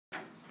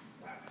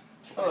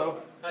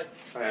Hello. Hi.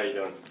 Hi, how you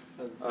doing?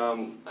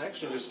 I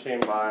actually just came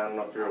by, I don't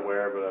know if you're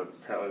aware, but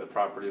apparently the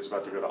property is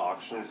about to go to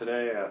auction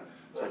today.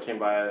 So I came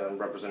by and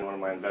representing one of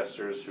my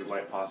investors who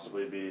might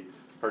possibly be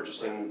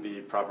purchasing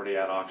the property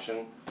at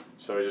auction.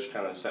 So he just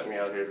kind of sent me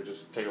out here to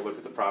just take a look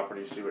at the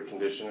property, see what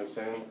condition it's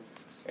in.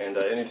 And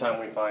anytime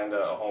we find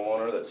a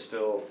homeowner that's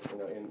still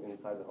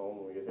inside the home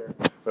when we get here,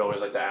 we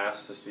always like to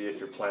ask to see if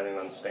you're planning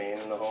on staying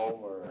in the home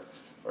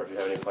or if you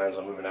have any plans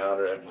on moving out,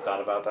 or have you thought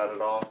about that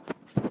at all?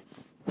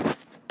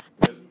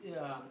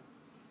 Yeah.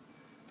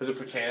 Because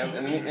if we can,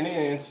 in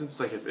any instance,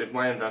 like if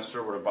my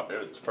investor were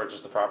to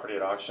purchase the property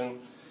at auction,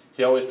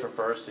 he always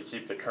prefers to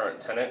keep the current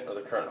tenant or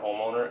the current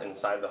homeowner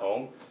inside the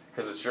home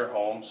because it's your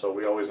home. So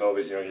we always know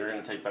that you're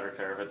going to take better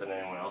care of it than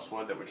anyone else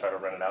would that we try to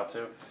rent it out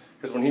to.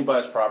 Because when he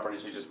buys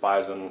properties, he just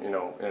buys them,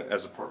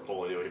 as a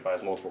portfolio. He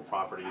buys multiple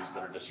properties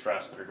that are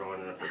distressed, that are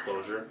going into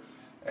foreclosure.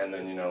 And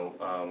then,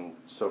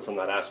 so from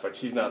that aspect,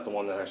 he's not the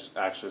one that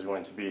actually is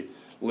going to be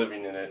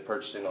living in it,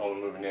 purchasing the home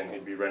and moving in.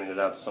 He'd be renting it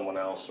out to someone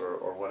else or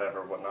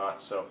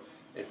whatnot. So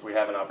if we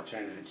have an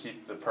opportunity to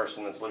keep the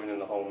person that's living in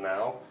the home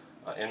now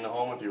in the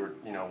home, if you were,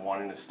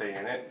 wanting to stay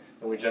in it,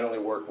 and we generally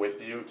work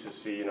with you to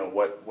see,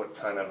 what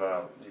kind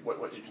of,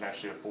 what you can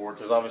actually afford.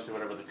 Because obviously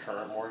whatever the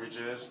current mortgage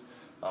is,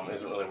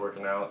 isn't really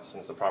working out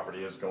since the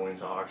property is going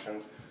to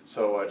auction.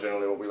 So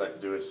generally what we like to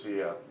do is see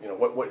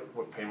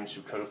what payments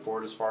you could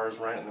afford as far as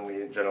rent, and then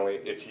we generally,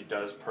 if he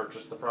does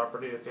purchase the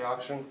property at the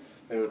auction,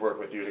 then we would work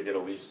with you to get a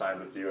lease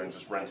signed with you and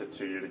just rent it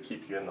to you to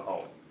keep you in the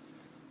home.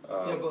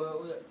 Yeah,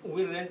 but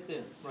we're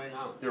renting right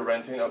now. You're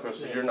renting? Okay,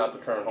 so you're not the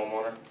current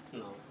homeowner?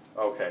 No.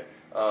 Okay.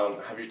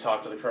 Have you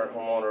talked to the current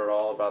homeowner at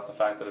all about the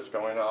fact that it's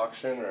going to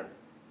auction, or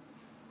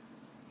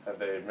have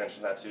they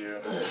mentioned that to you?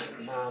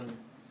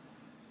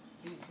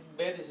 It's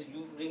better if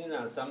you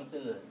bring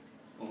something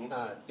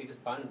take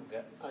Spanish.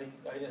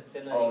 I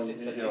understand. Oh,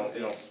 you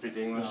don't speak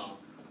English?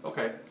 No.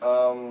 Okay.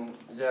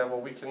 Yeah,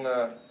 well, we can,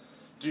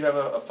 do you have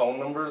a phone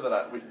number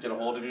that we can get a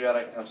hold of you at?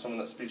 I can have someone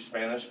that speaks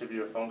Spanish give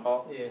you a phone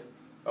call? Yeah.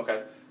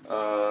 Okay.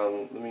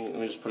 Let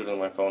me just put it on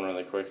my phone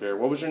really quick here.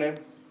 What was your name?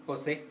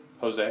 Jose.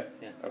 Jose?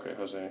 Yeah. Okay,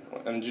 Jose.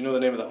 And do you know the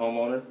name of the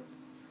homeowner?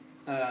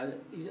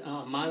 It's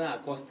Amada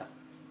Acosta.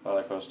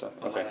 Amada Acosta.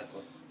 Okay. Amada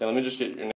Acosta. Yeah, let me just get your name.